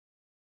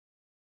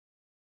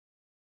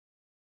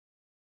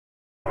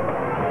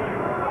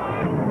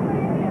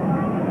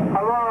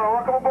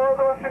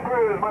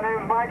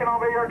Mike, and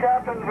I'll be your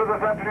captain for this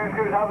afternoon's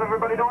cruise. How's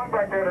everybody doing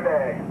back there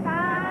today?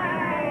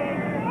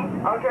 Fine.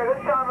 Okay, this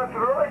time let's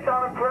really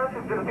sound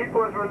impressive to the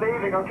people as we're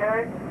leaving,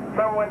 okay?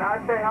 So when I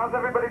say, how's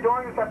everybody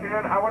doing this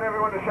afternoon, I want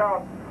everyone to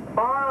shout,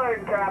 fine,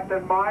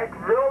 Captain Mike,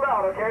 real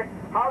loud, okay?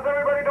 How's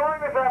everybody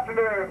doing this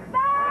afternoon?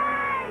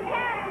 Fine,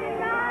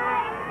 Captain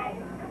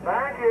Mike.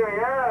 Thank you,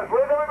 yes.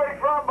 Where's everybody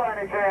from, by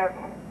any chance?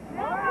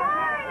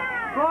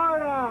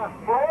 Florida.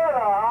 Florida,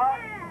 huh?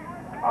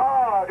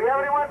 Oh, do you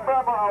have anyone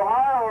from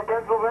Ohio or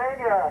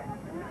Pennsylvania?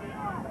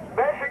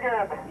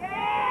 Michigan?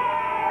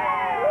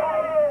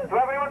 Do we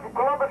have anyone from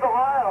Columbus,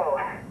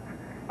 Ohio?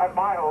 That's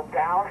my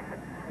hometown.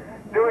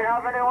 Do we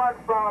have anyone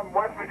from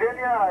West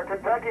Virginia or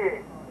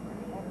Kentucky?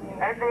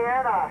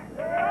 Indiana?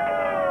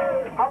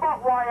 How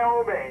about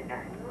Wyoming?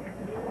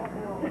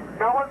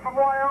 No one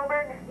from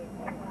Wyoming?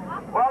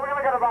 Well, we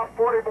only got about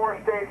 40 more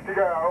states to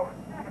go.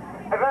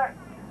 Is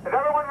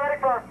everyone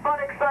ready for a fun,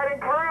 exciting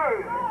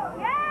cruise?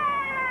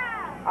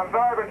 I'm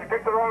sorry, but you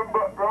picked the wrong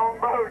boat.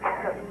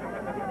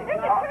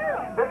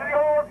 This is the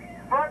old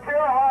Frontier,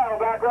 Ohio,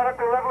 back right up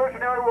the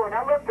Revolutionary War.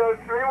 Now look, those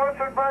three wants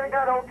to invite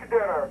out home to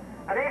dinner.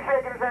 And he's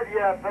shaking his head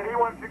yes, that he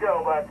wants to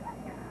go, but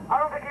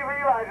I don't think he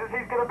realizes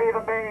he's going to be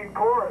the main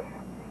course.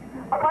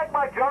 I'd like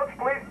my jokes,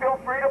 please feel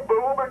free to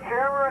boom or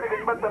cheer or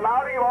anything, but the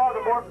louder you are,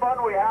 the more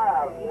fun we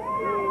have.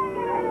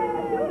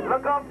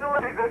 Look up to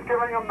him, he's just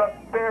giving him the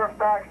bare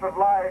facts of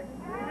life.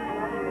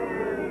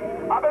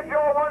 I bet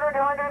you're all wondering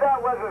how I knew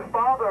that was his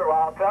father.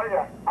 Well, I'll tell you,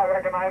 I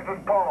recognize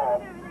his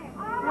Paul.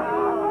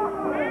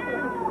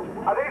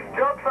 Are these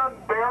jokes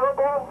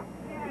unbearable?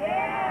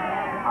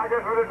 I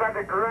guess we just have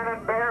to grin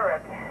and bear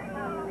it.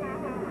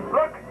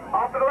 Look,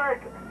 off to the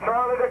lake,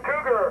 Charlie the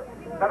Cougar.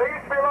 Now, there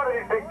used to be a lot of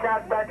these big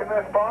cats back in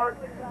this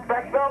park. In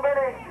fact, so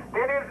many, the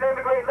Indians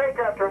named the Great Lake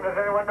after him. Does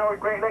anyone know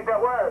what Great Lake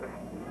that was?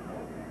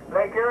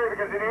 Lake Erie,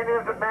 because the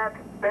Indians it meant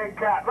big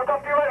cat. Look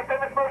off to your left,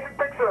 famous motion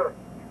picture.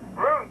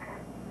 Roots.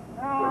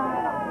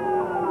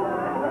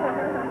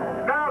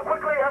 Now,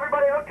 quickly,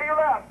 everybody, look to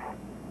your left.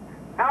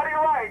 Now to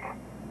your right.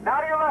 Now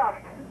to your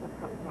left.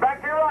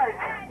 Back to your right.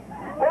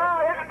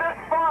 Wow, isn't this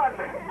fun?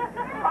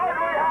 Aren't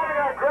we having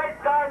a great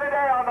time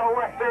today on the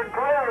Western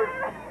Cruise?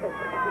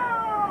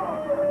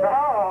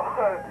 Oh,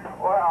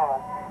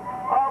 well.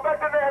 I bet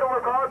that they had to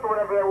work hard for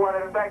whatever they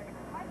wanted. In fact,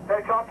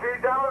 they chop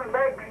trees down and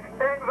make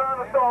things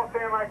on the salt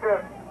stand like this.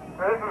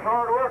 Now, this is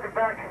hard work. In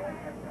fact,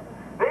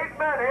 these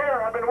men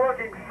here have been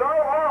working so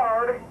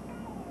hard.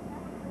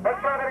 Let's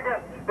try that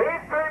again.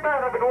 These three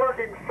men have been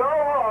working so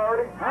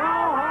hard.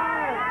 How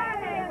hard?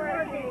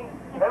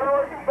 They've been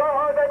working so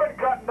hard, they've been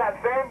cutting that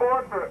same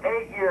board for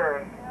 8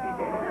 years.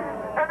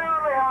 And they're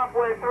only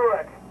halfway through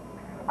it.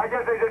 I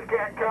guess they just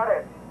can't cut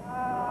it.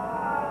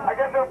 I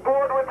guess they're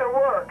bored with their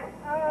work.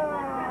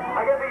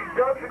 I guess these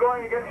jokes are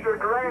going against your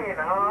grain,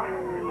 huh?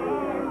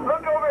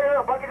 Look over here,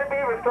 a bucket of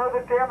beaver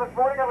started the dam this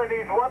morning. Only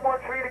needs one more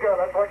tree to go.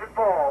 Let's watch it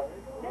fall.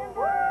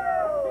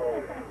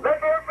 Let's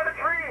hear it for the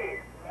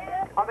tree.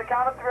 On the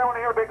count of three, I want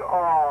to hear a big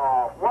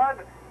aw. 1,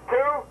 2,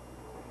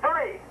 3.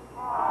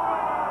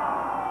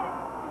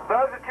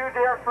 Those are two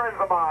dear friends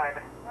of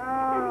mine.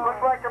 Looks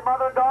like your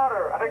mother and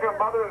daughter. I think her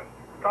mother's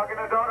talking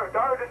to her daughter.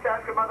 Daughter just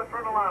asked her mother for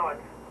an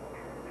allowance.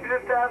 She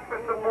just asked for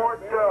some more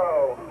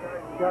dough.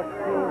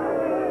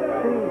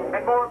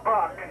 And more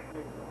bucks.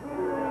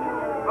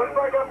 Looks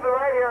like up to the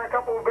right here, a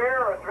couple of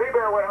three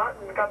bear went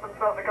hunting and got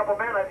themselves a couple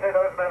men. I'd say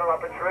those men are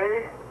up a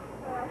tree.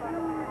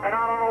 And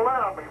out on a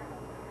limb.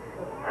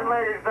 And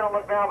ladies don't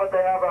look now, but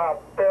they have a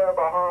bear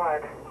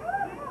behind.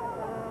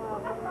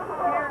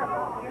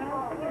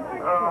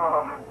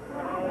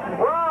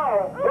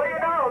 Well, what do you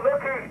know?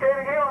 Look who's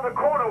standing here on the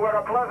corner with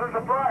a pleasant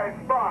surprise,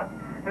 Spot.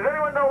 Does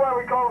anyone know why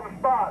we call him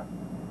Spot?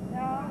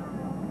 No.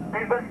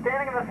 He's been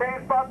standing in the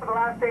same spot for the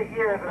last 8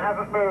 years and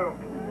hasn't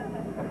moved.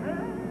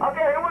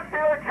 Okay, who wants to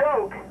hear a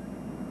joke?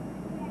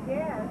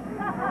 Yes.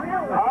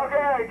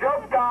 Okay,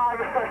 joke time.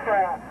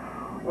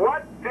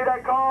 What do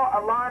they call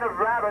a line of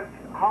rabbits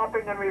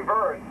hopping in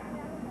reverse?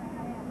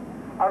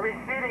 A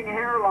receding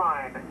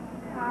hairline.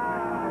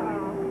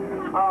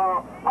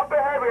 Up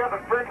ahead we have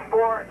the French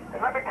Fort,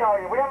 and let me tell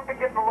you, we haven't been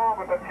getting along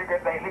with them too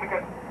good lately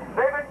because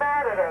they've been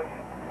mad at us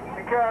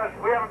because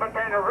we haven't been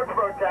paying our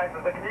Riverboat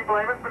taxes. And can you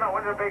blame us for not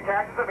wanting to pay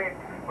taxes? I mean,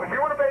 if you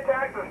want to pay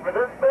taxes for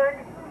this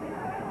thing,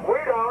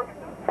 we don't.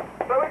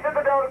 So we sent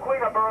the Delta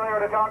Queen up earlier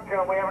to talk to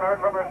him. We haven't heard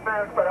from her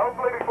since, but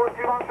hopefully before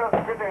too long she'll have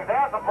some good news.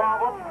 That's a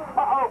problem.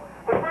 Uh-oh,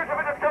 the French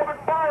have just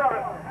opened fire on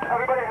us.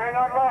 Everybody hang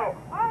on low.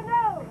 Oh,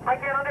 no. I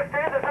can't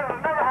understand this. This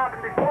has never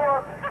happened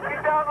before.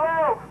 Get down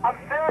low. I'm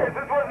serious.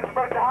 This wasn't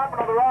supposed to happen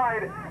on the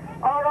ride.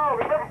 Oh, no.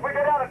 Remember, if we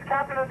get out, it's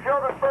Captain and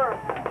Children first.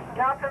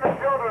 Captain and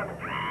Children.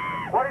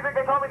 What do you think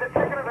they call me? The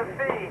chicken of the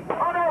sea.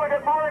 Oh, no. We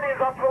got more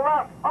Indians off to the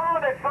left. Oh,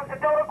 they sunk the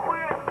Delta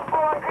Queen.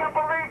 Oh, I can't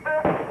believe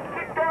this.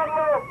 Get down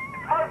low.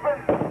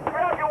 Husbands,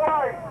 grab your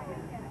wife.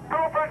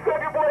 Girlfriends, grab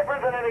your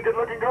boyfriends and any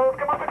good-looking girls.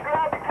 Come up and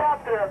grab the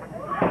captain.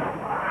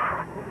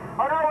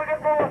 Oh, no. We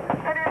got more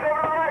Indians over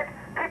to the right.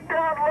 Get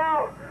down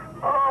low.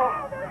 Oh.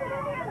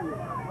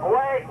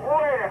 Wait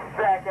a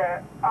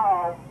second.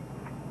 Oh.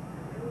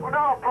 We're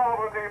not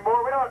problems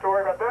anymore. We don't don't have to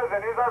worry about those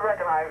Indians. I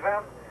recognize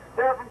them.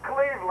 They're from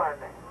Cleveland.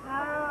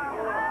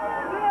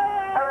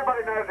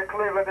 Everybody knows the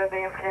Cleveland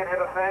Indians can't hit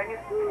a thing.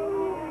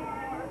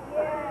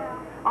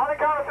 On the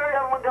count of three,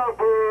 everyone go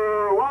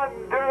boo. 1,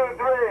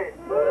 2,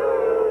 3.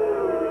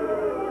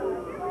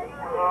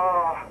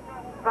 Oh,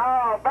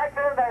 no, back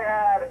then they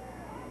had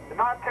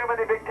not too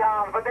many big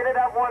towns, but they did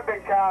have one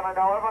big town, I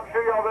know of. I'm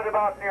sure y'all read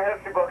about it in your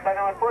history books. I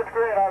know in 4th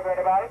grade I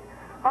read about it.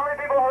 How many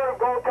people heard of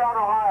Goldtown,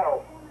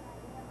 Ohio?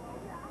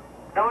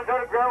 No one's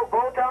heard of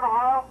Goldtown,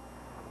 Ohio?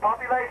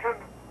 Population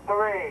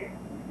 3.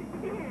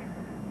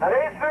 Now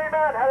these 3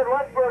 men headed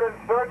westward in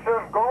search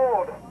of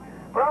gold.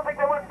 But I don't think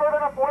they went further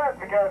enough west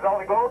because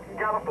all the gold's in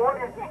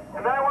California,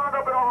 and they wound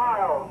up in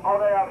Ohio. All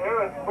they have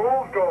here is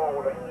fool's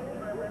gold.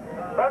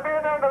 That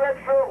being there in the red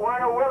shirt,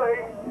 Wino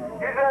Willie,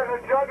 he has a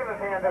jug in his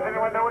hand. Does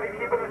anyone know what he's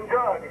keeping in his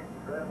jug?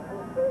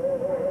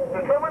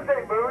 Does someone say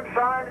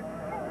moonshine?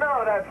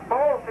 No, that's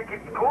false. He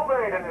keeps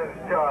Kool-Aid in his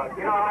jug.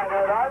 You know how I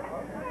know that?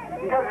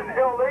 Because it's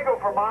illegal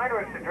for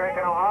minors to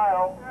drink in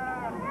Ohio.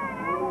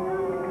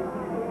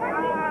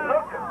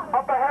 Look,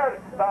 up ahead,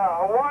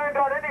 a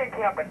Wyandotte Indian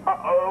camping.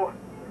 Uh-oh.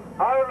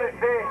 I only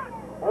see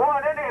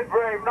one Indian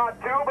brave, not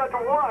 2, but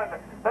 1.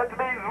 That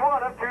means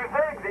one of 2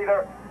 things.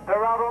 Either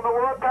they're out on the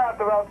warpath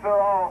or else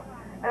they're all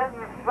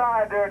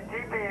inside their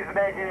teepees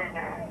making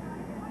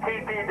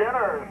teepee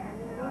dinners.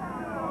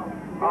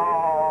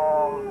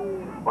 Oh.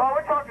 Well,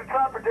 we talked to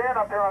Trapper Dan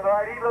up here on the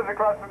right. He lives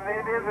across from the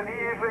Indians, and he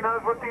usually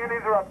knows what the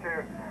Indians are up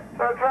to.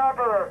 So,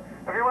 Trapper,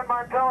 if you wouldn't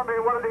mind telling me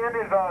what the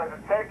Indians are, is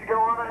it safe to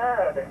go on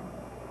ahead?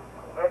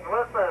 Let's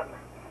listen.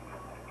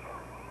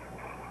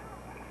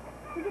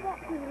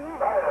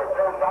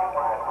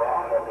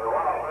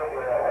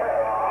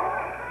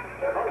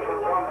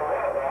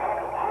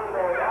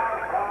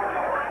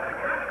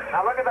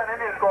 Now look at that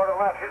Indian score to the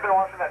left. He's been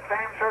washing that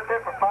same shirt there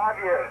for 5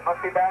 years.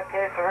 Must be a bad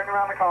case of ring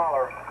around the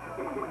collar.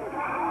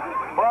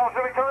 Well,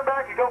 so we turn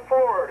back, you go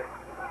forward.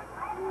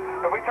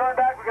 If we turn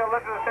back, we gotta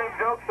listen to the same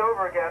jokes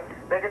over again.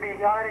 They could be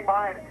hiding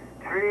behind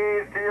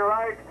trees to your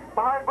right,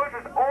 behind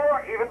bushes,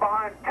 or even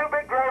behind 2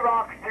 big gray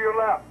rocks to your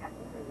left,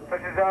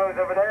 such as those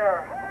over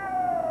there.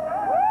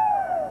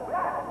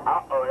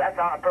 Uh-oh, that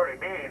sounded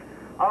pretty mean.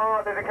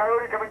 Oh, there's a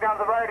coyote coming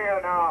down the radio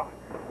now.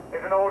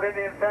 There's an old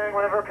Indian saying,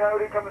 whenever a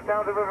coyote comes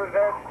down the river's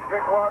edge to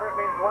drink water, it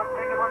means one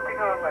thing and one thing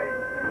only.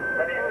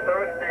 That he's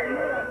thirsty.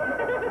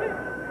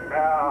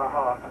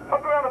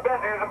 Up around the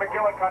bend, here's the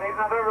McGillicuddies.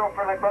 Now, they're real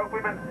friendly folk.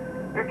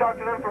 We've talked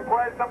to them for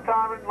quite some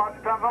time, and lots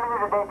of times on a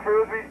riverboat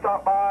cruise, we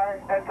stop by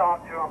and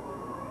talk to them.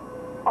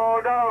 Oh,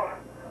 no.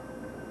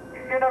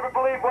 You never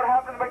believe what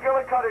happened to the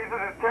McGillicuddies.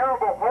 This is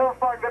terrible,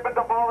 horrifying. They've been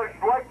demolished,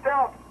 wiped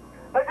out.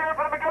 Let's hear it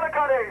for the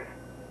McGillicuddies.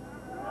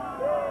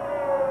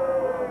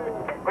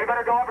 We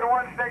better go over to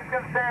one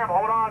Snakeskin Sam.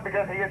 Hold on,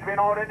 because he used to be an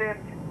old Indian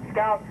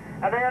scout.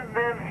 And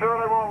then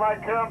surely won't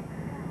like him,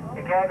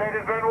 because they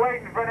just been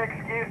waiting for an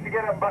excuse to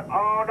get him. But,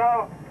 oh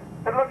no,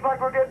 it looks like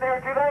we're getting there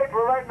too late.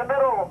 We're right in the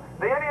middle.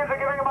 The Indians are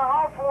giving him a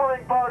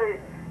housewarming party.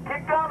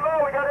 Keep down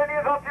low. We got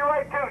Indians off to your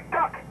right, too.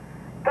 Duck.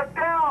 Duck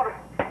down.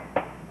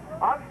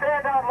 I'm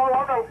staying down low.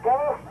 I'm no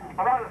fool.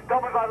 I'm not as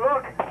dumb as I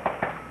look.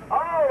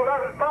 Oh,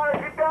 that is fire.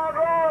 Keep down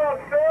low.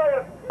 I'm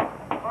serious.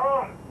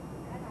 Oh.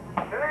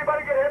 Did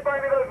anybody get hit by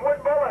any of those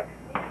wood bullets?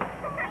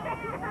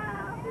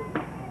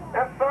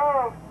 If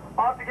so,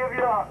 I'll have to give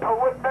you a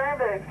wood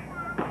bandage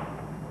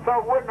so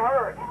it wouldn't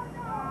hurt.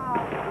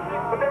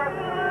 But then it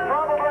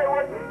probably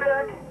wouldn't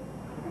stick,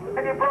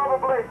 and you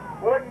probably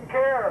wouldn't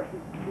care.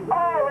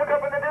 Oh, look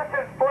up in the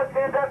distance, Fort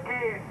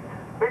Sandusky.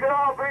 We can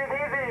all breathe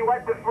easy.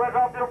 Wipe the sweat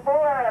off your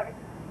forehead.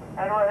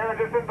 And we're here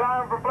just in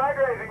time for flag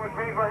raising, which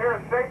means we're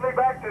here safely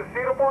back to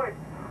Cedar Point.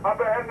 Up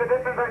ahead in the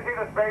distance, I see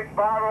the space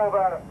spiral,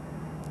 the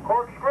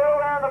corkscrew,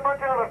 and the front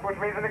taillift, which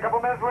means in a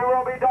couple minutes we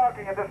will be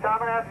docking. At this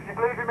time, I ask that you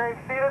please remain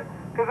seated,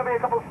 because there'll be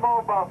a couple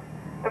small bumps.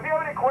 If you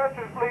have any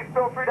questions, please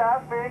feel free to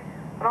ask me,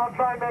 and I'll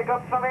try and make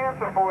up some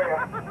answer for you.